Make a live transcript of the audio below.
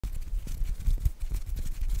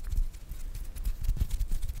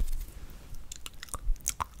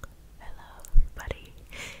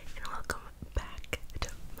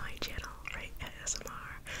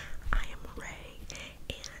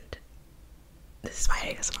This is my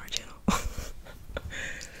ASMR channel.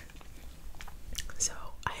 So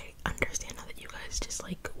I understand now that you guys just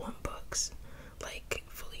like want books, like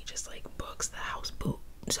fully just like books, the house boot.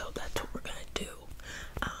 So that's what we're gonna do.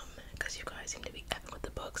 Because you guys seem to be effing with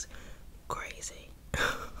the books crazy.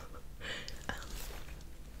 Oh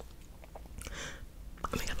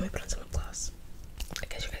my god, let me put on some lip gloss. I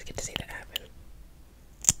guess you guys get to see that happen.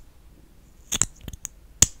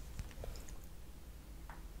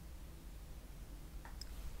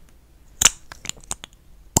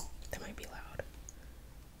 That might be loud.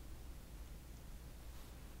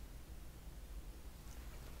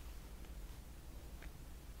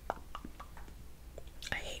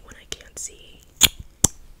 I hate when I can't see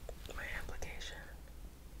my application.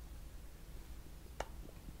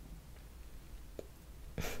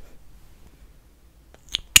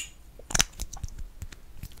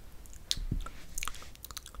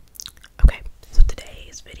 Okay, so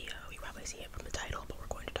today's video, you probably see it from the title, but we're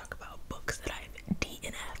going to talk about books that I've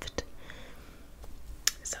DNF'd.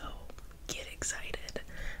 So get excited.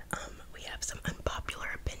 We have some unpopular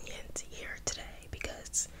opinions here today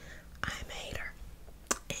because I'm a hater,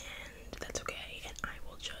 and that's okay. And I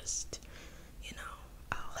will just,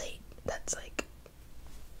 I'll hate. That's like,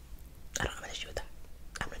 I don't have an issue with that.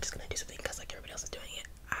 I'm not just gonna do something because like everybody else is doing it.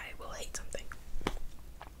 I will hate something.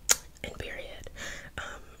 And period.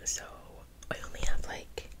 So I only have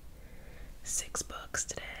like 6 books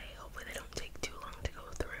today. Hopefully they don't take too long to go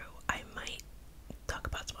through. I might talk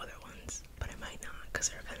about some other ones, but I might not because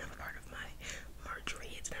they're kind of a part of my March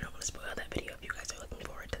reads, and I don't want to spoil that video if you guys are looking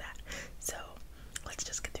forward to that. So let's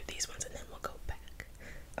just get through these ones and then we'll go back.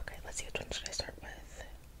 Okay, let's see, which one should I start with?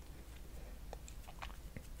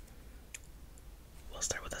 We'll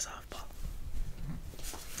start with a softball.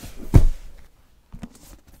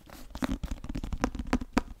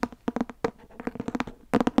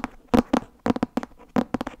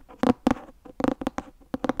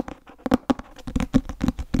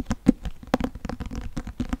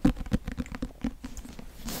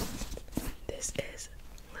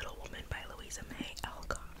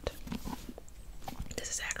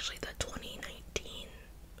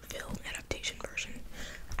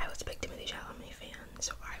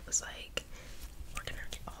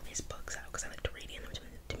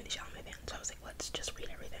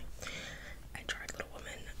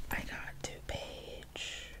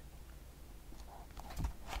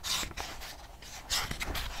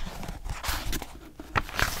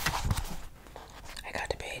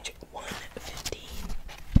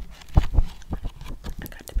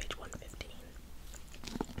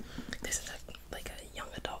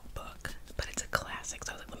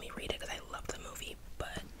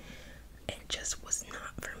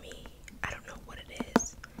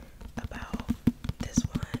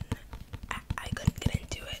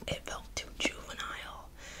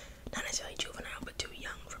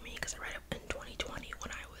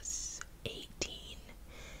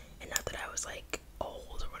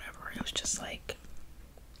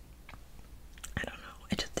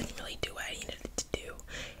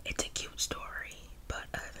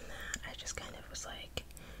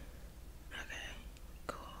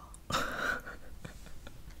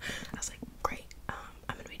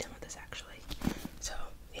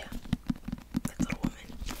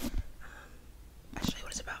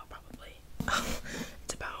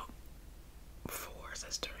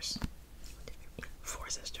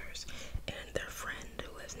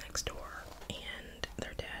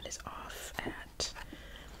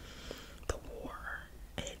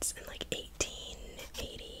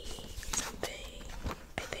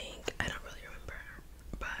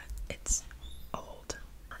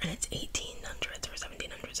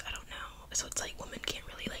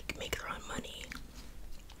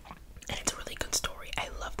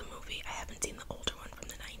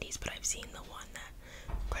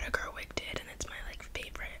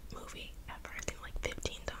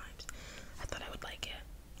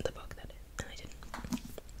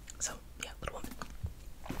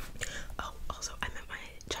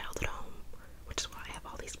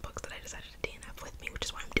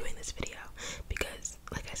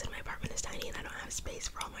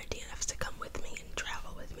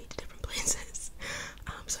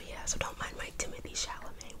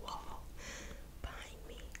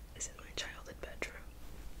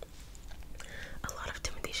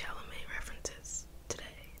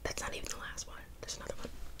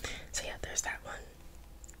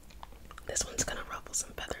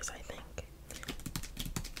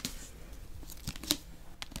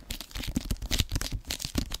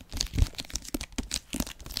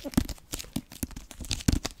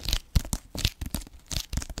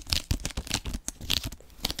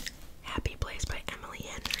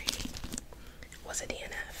 was a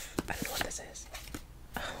DNF. I don't know what this is.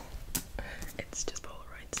 Oh, it's just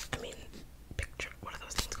Polaroids. I mean, what are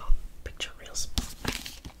those things called? Picture reels.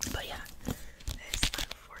 But yeah, this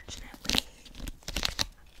unfortunately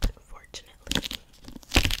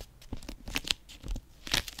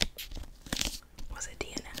was a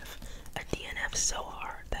DNF. A DNF so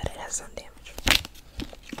hard that it has sun damage.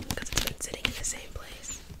 Because it's been sitting in the same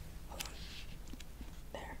place. Hold on.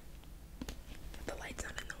 There. The light's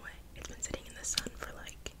not in the way. It's been sitting in the sun for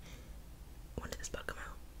like, when did this book come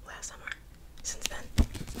out? Last summer. Since then,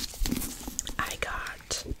 I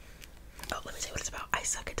got, oh, let me tell you what it's about. I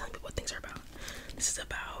suck at telling people what things are about. This is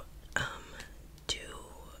about,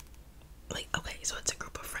 okay, so it's a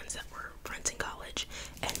group of friends that were friends in college,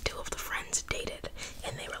 and two of the friends dated,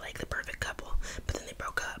 and they were like the perfect couple, but then they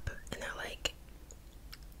broke up, and they're like,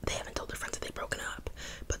 they haven't told their friends that they've broken up,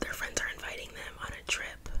 but their friends are inviting them on a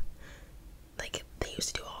trip, like they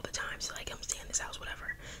used to do all the time, so like, I'm staying in this house,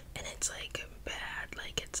 whatever, and it's like bad,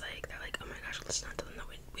 like it's like, they're like, oh my gosh, let's not tell them that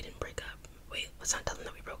we didn't break up, wait, let's not tell them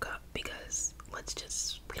that we broke up, because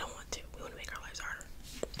we don't want to, we want to make our lives harder.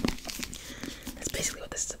 That's basically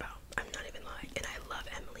what this is about. I'm not even lying, and I love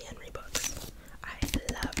Emily Henry books. I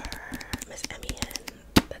love her, Miss Emmy Hen,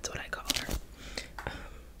 that's what I call her.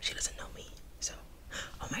 She doesn't know me, so,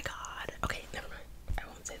 oh my god, okay, never mind, I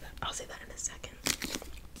won't say that, I'll say that in a second.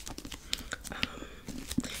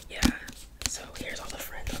 Yeah, so here's all the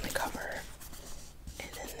friends on the cover, and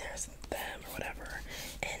then there's them or whatever,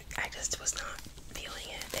 and I just was not feeling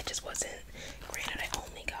it. It just wasn't. Granted, I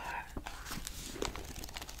only got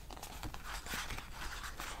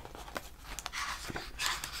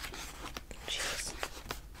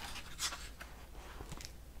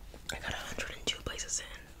I got 102 places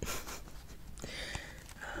in.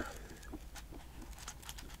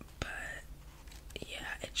 But yeah,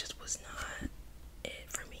 it just was not it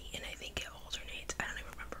for me, and I think it alternates. I don't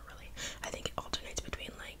even remember really. I think it alternates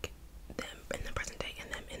between like them in the present day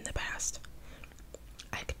and them in the past.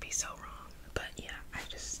 I could be so wrong, but yeah, I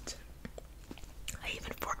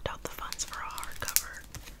even forked out the funds for a hardcover,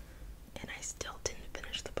 and I still didn't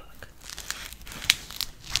finish the book.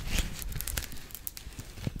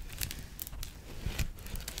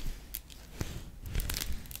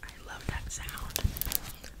 I love that sound.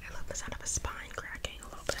 I love the sound of a spine cracking a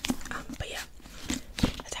little bit. But yeah,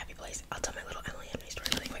 that's a happy place. I'll tell my little Emily Henry story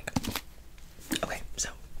really quick. Okay, so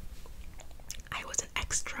I was an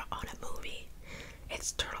extra on a movie.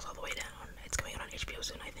 It's Turtles All the Way Down. It's coming out on HBO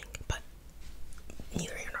soon, I think, but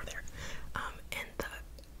neither here nor there. And the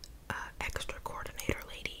extra coordinator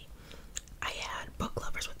lady, I had book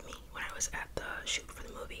lovers with me when I was at the shoot for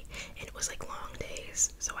the movie, and it was like long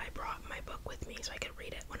days, so I brought my book with me so I could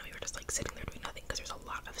read it when we were just like sitting there doing nothing, because there's a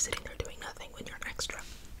lot of sitting there doing nothing when you're an extra.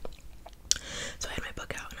 So I had my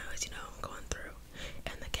book out and I was, going through,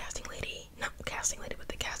 and the casting lady, not casting lady, but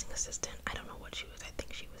the casting assistant, I don't know what she was, I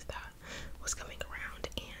think she was that, was coming around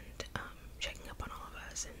and checking up on all of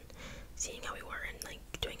us and seeing how we were and like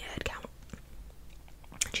doing a head count.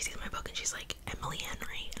 And she sees my book and she's like, Emily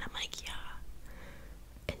Henry, and I'm like, yeah.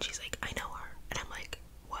 And she's like, I know her, and I'm like,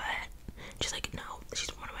 what? She's like, no, she's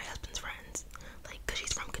one of my husband's friends, like, because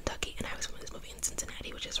she's from Kentucky, and I was filming this movie in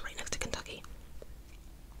Cincinnati, which is right next to Kentucky.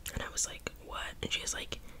 And I was like, what? And she was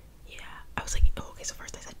like, yeah. I was like, oh, okay, so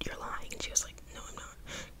first I said, you're lying, and she was like, no, I'm not,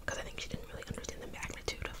 because I think she didn't really understand the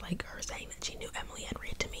magnitude of like her saying that she knew Emily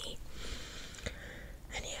Henry to me.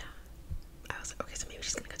 And yeah, I was like, okay, so maybe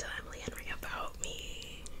she's gonna go tell Emily Henry about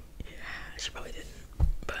me. Yeah, she probably didn't,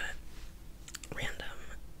 but random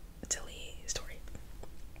silly story.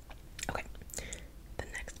 Okay, the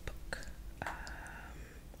next book,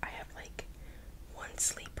 I have like one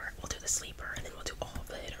sleeper. We'll do the sleeper and then we'll do all of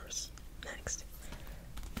the hitters next.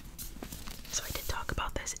 So I did talk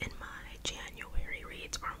about this in my January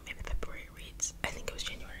reads, or maybe February reads. I think it was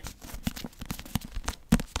January.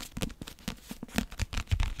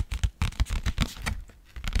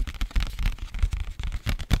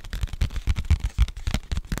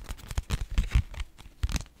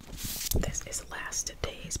 This is Last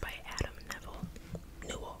Days by Adam Neville.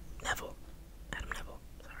 Adam Neville,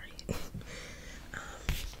 sorry.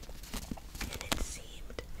 And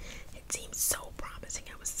it seemed so promising.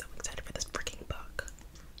 I was so excited for this freaking book.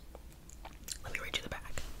 Let me read you the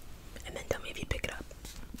back, and then tell me if you pick it up.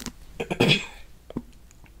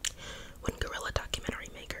 When guerrilla documentary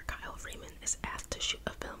maker Kyle Freeman is asked to shoot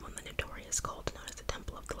a film on the notorious cult known as the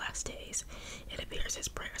Temple of the Last Days, it appears his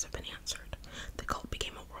prayers have been answered. The cult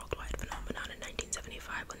became a worldwide phenomenon in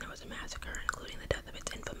 1975 when there was a massacre, including the death of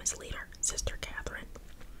its infamous leader, Sister Catherine.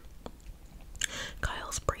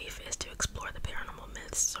 Kyle's brief is to explore the paranormal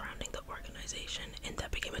myths surrounding the organized organization, and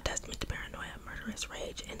that became a testament to paranoia, murderous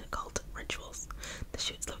rage, and occult rituals. The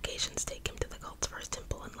shoot's locations take him to the cult's first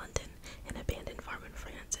temple in London, an abandoned farm in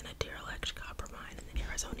France, and a derelict copper mine in the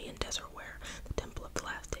Arizonian desert where the Temple of the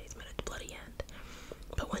Last Days met its bloody end.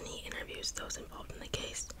 But when he interviews those involved in the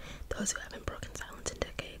case, those who haven't broken silence in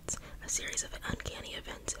decades, a series of uncanny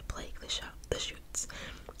events that plague the shoots,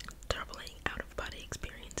 troubling out-of-body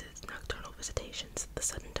experiences, nocturnal visitations, the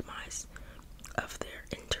sudden demise of their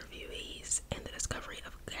interviewees, and the discovery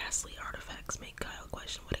of ghastly artifacts make Kyle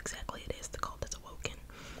question what exactly it is the cult has awoken,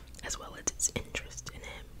 as well as its interest in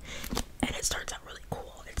him. And it starts out really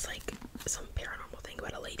cool. It's like some paranormal thing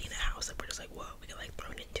about a lady in a house that we're just like, whoa, we get like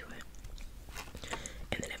thrown into it.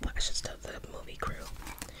 And then it flashes to the movie crew.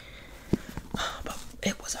 But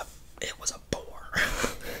it was a bore.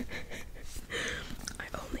 I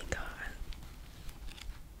only got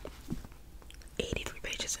 83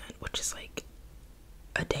 pages in, which is like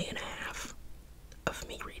a day and a half of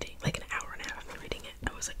me reading, like an hour and a half of me reading it.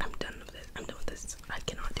 I was like, I'm done with this. I'm done with this. I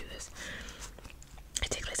cannot do this. It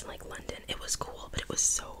takes place in like London. It was cool, but it was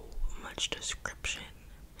so much description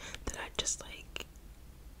that I just like.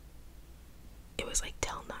 It was like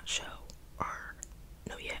tell not show, or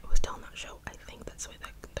no, yeah, it was tell not show. I think that's the way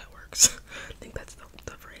that works. I think that's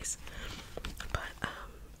the phrase. But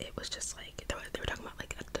it was just like they were talking about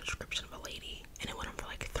like a description of a lady, and it went on for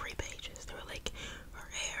like 3 pages. They were like, her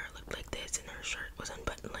hair looked like this, and her shirt was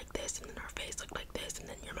unbuttoned like this, and then her face looked like this, and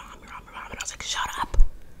then your mom, and I was like, shut up,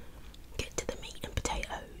 get to the meat and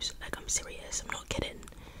potatoes. Like, I'm serious, I'm not kidding.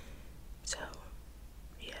 So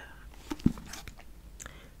yeah,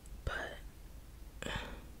 but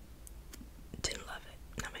didn't love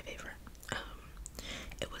it. Not my favorite.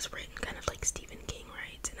 It was written kind of like Stephen King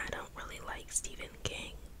writes, and I don't really like Stephen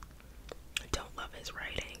King. I don't love his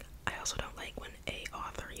writing. I also don't like when a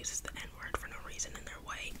author uses the N-word for no reason in their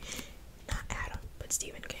way. Not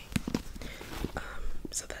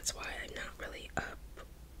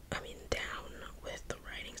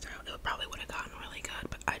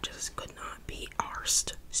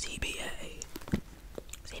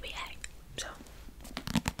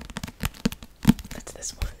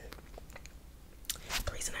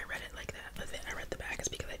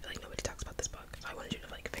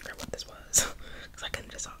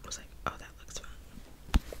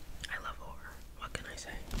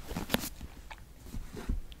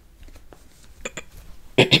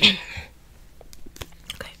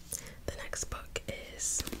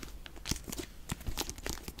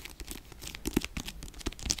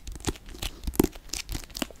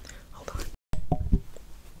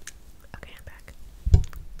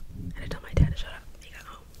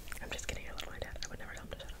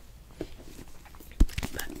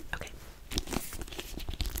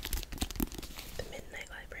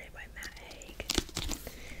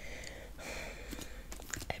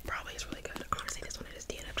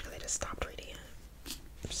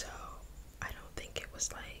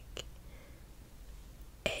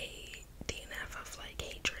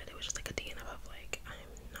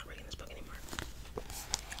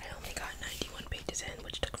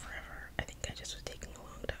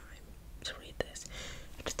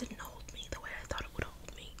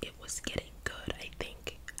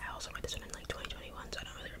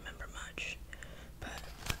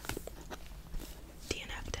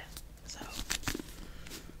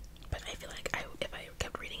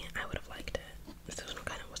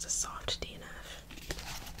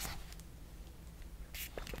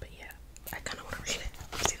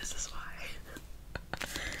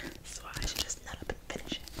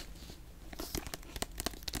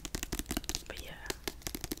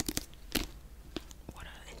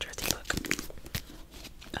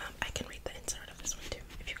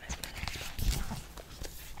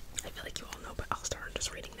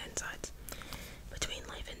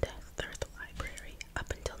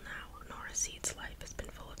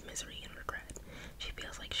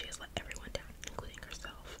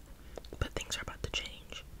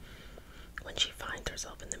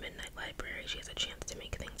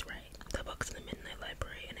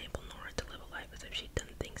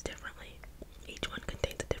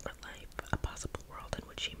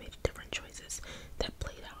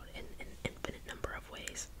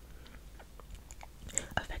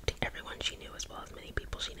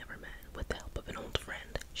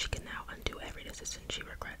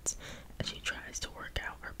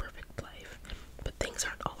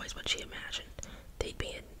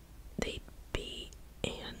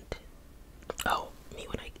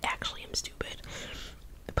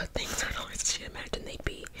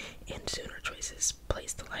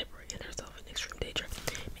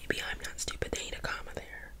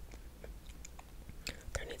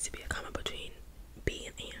comma between B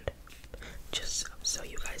and. Just so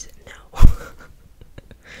you guys know. I'm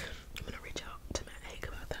gonna reach out to Matt Haig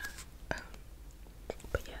about that.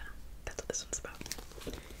 But yeah, that's what this one's about.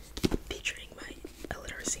 Featuring my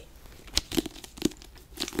illiteracy.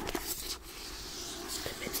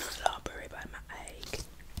 The Midnight Library by Matt Haig.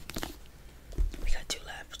 We got 2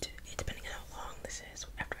 left. Depending on how long this is,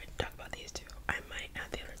 after I talk about these 2, I might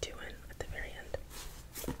add the other 2 in at the very end.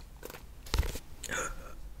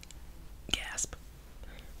 Gasp.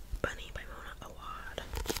 Bunny by Mona Awad.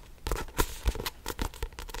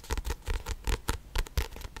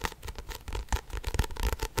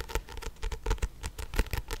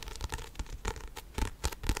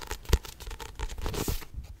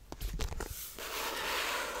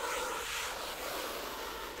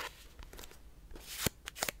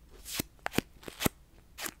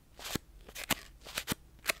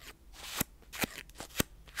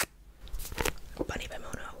 Bunny by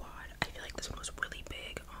Mona Awad. I feel like this one was really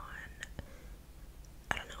big on,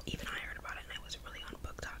 I don't know, even I heard about it and it was really on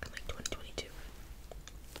Book Talk in like 2022.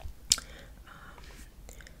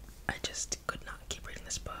 I just could not keep reading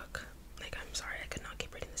this book. Like, I'm sorry, I could not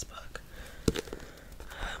keep reading this book.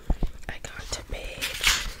 I got to page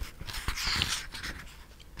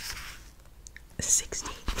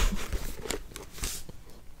 60.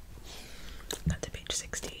 Got to page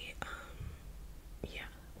 60. Yeah,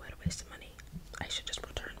 what a waste of money. I should just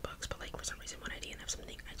return books, but like for some reason when I DNF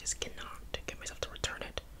something, I just cannot get myself to return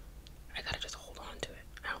it. I gotta just hold on to it.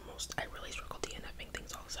 I really struggle DNFing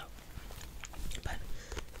things also. But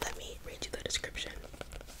let me read you the description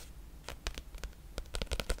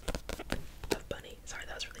of Bunny. Sorry,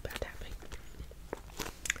 that was really bad tapping.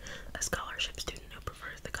 A scholarship student who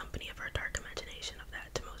prefers the company of her dark imagination of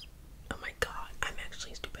that to most. Oh my god, I'm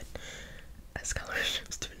actually stupid. A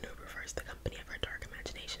scholarship student who prefers the company of her dark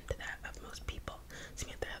imagination to that of most people.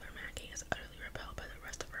 Samantha Heather Mackey is utterly repelled by the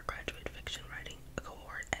rest of her graduate fiction writing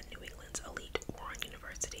cohort at New England's elite Warren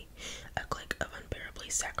University. A clique of unbearably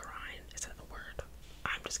saccharine, is that a word?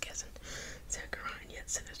 I'm just guessing. Saccharine yet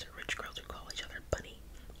sinister rich girls who call each other Bunny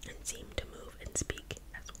and seem to move and speak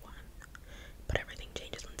as one. But everything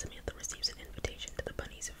changes when Samantha receives an invitation to the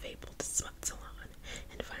Bunny's fabled smut salon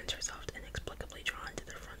and finds herself inexplicably drawn to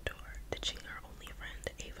their front door, ditching her only friend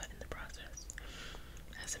Ava in the process.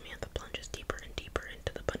 As Samantha plunges deeper and deeper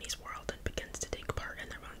into the Bunny's world and begins to take part in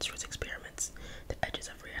their monstrous experiments, the edges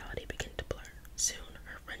of reality begin to blur. Soon,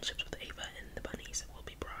 her friendships with Ava and the Bunnies will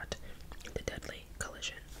be brought into deadly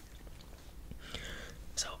collision.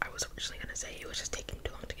 So, I was originally gonna say it was just taking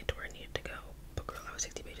too long to get to where I needed to go, but girl, I was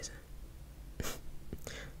 60 pages in.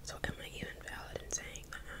 So, am I even valid in saying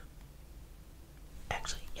that?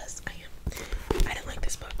 Actually, yes, I am. I didn't like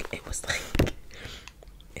this book. It was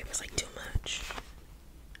like too much.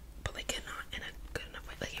 But like not in a good enough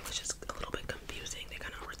way. Like it was just a little bit confusing. They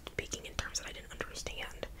kind of were speaking in terms that I didn't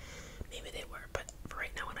understand. Maybe they were, but for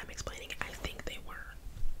right now when I'm explaining it, I think they were.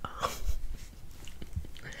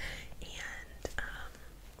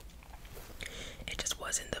 It just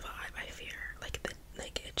wasn't the vibe, I fear.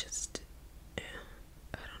 It just, I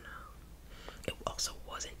don't know. It also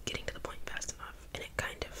wasn't getting to the point fast enough, and it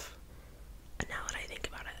kind of, now that I think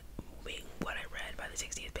about it, being what I read by the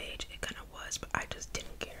 60th page, it kind of was, but I just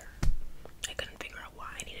didn't care. I couldn't figure out why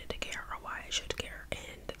I needed to care or why I should care,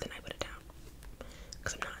 and then I put it down.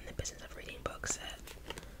 Because I'm not in the business of reading books that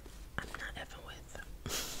I'm not effing with.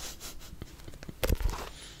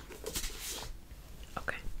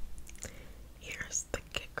 Okay. Here's the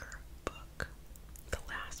kicker book. The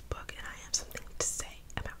last book, and I have something to say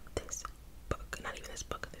about this book. Not even this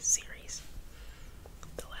book, this series.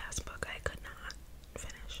 The last book I could not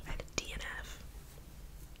finish. I had a DNF.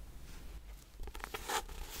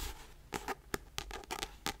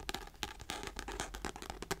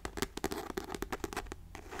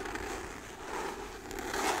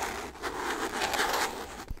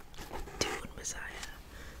 Dune Messiah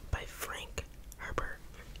by Frank Herbert.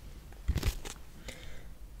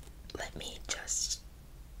 Let me just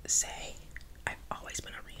say, I've always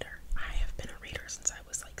been a reader. I have been a reader since I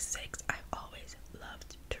was like 6. I've always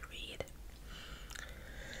loved to read.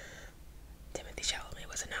 Timothy Chalamet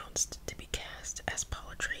was announced to be cast as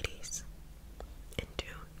Paul Atreides in Dune.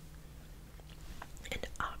 And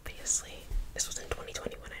obviously, this was in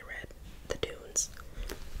 2020 when I read The Dunes.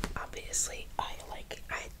 Obviously,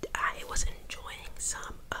 I was enjoying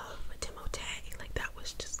some of Timothée. Like, that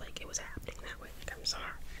was just like, it was happening that way. Like, I'm sorry.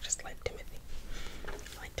 I just like Timothy. I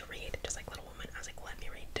like to read, just like Little Woman. I was like, let me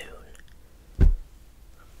read Dune.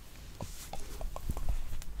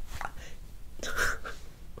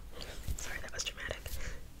 Sorry, that was dramatic.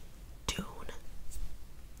 Dune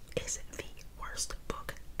is the worst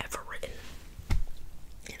book ever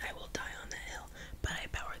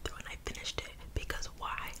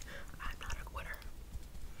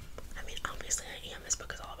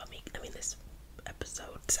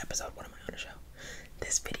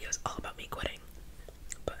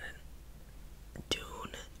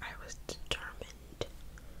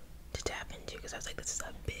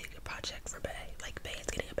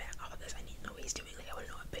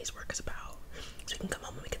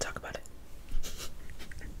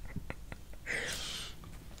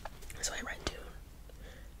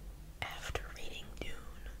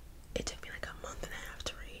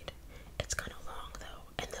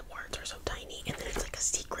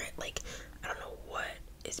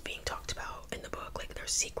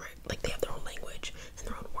script, like they have their own language and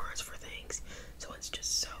their own words for things. So it's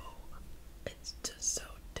just so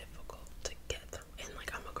difficult to get through. And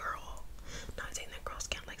like, I'm a girl, not saying that girls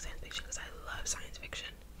can't like science fiction, because I love science fiction,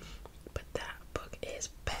 but that book is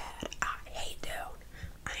bad. I hate Dune.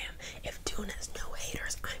 If Dune has no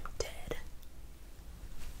haters, I'm dead.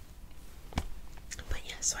 But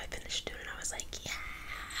yeah, so I finished Dune and I was like, yeah,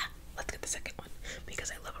 let's get the second one,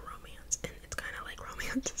 because I love a romance, and it's kind of like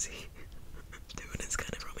romantasy. Dune is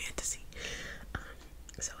kind of romantasy.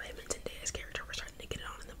 So him and Zendaya's character were starting to get it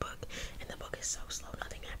on in the book, and the book is so slow,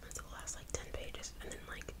 nothing happens in the last like 10 pages, and then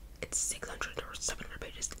like it's 600 or 700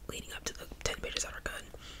 pages leading up to the 10 pages that are good.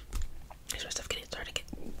 As stuff started to get,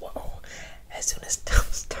 whoa, as soon as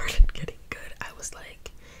stuff started getting good, I was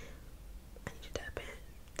like, I need to tap in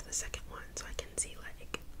to the second one so I can see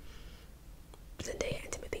like Zendaya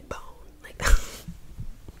and Timothy bone, like that.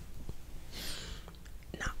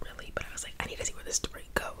 Not really, but I was like, I need to see where this story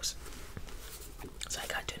goes. So I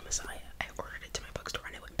got Dune Messiah. I ordered it to my bookstore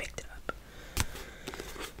and I went and picked it up.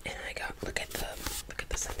 And I got, look at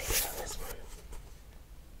the Sunday on this one.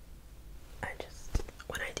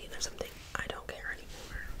 When I deem something, I don't care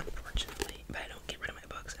anymore, unfortunately. But I don't get rid of my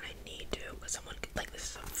books, and I need to, because someone, like, this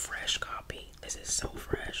is a fresh copy. This is so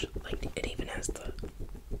fresh. Like, it even has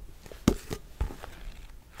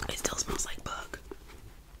it still smells like book.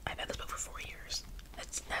 I've had this book for 4 years.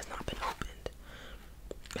 It has not been opened.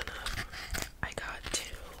 I got to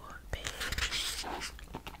page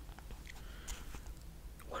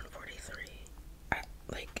 143.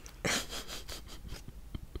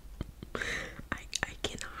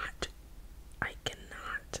 I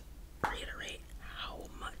cannot reiterate how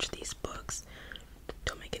much these books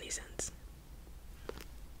don't make any sense.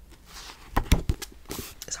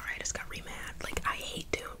 Sorry, I just got re-mad. Like, I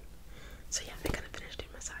hate Dune. So yeah, I gotta finish Dune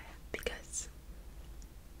Messiah because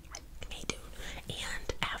I hate Dune.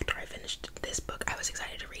 And after I finished this book, I was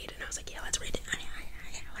excited to read, and I was like, yeah, let's read it.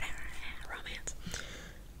 Whatever, romance.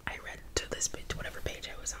 I read to whatever page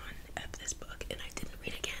I was on of this book, and I didn't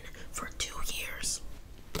read again for 2 years.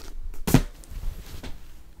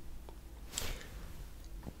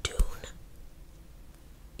 Dune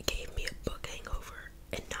gave me a book hangover,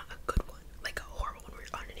 and not a good one, like a horrible one where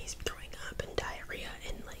you're underneath throwing up and diarrhea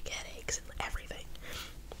and like headaches and everything.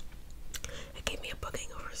 It gave me a book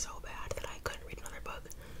hangover so bad that I couldn't read another book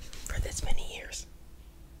for this many years.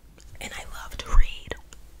 And I love to read.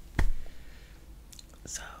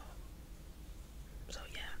 So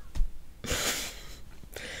yeah.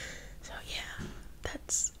 So yeah,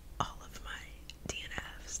 that's all of my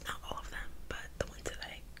DNFs. Not all of them, but the ones that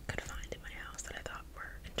I could find in my house that I thought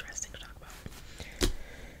were interesting to talk about.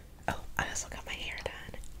 Oh, I also got my hair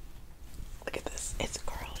done. Look at this. It's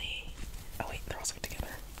curly. Oh wait, they're also together.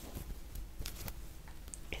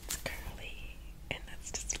 It's curly, and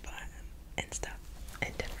that's just fun and stuff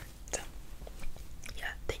and different. So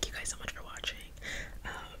yeah, thank you guys so much for watching.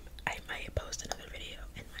 I might post another video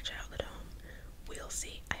in my childhood home. We'll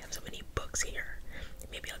see. I have so many books here.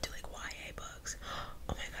 Maybe I'll do like YA books.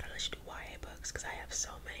 Oh my god, I should do YA books because I have so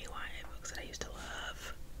many YA books that I used to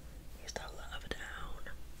love. Down.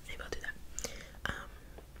 Maybe I'll do that.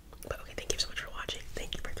 But okay, thank you so much for watching.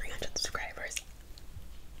 Thank you for 300 subscribers.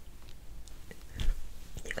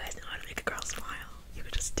 You guys know how to make a girl smile. You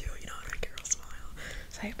could just do, you know how to make a girl smile.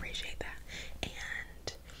 So I appreciate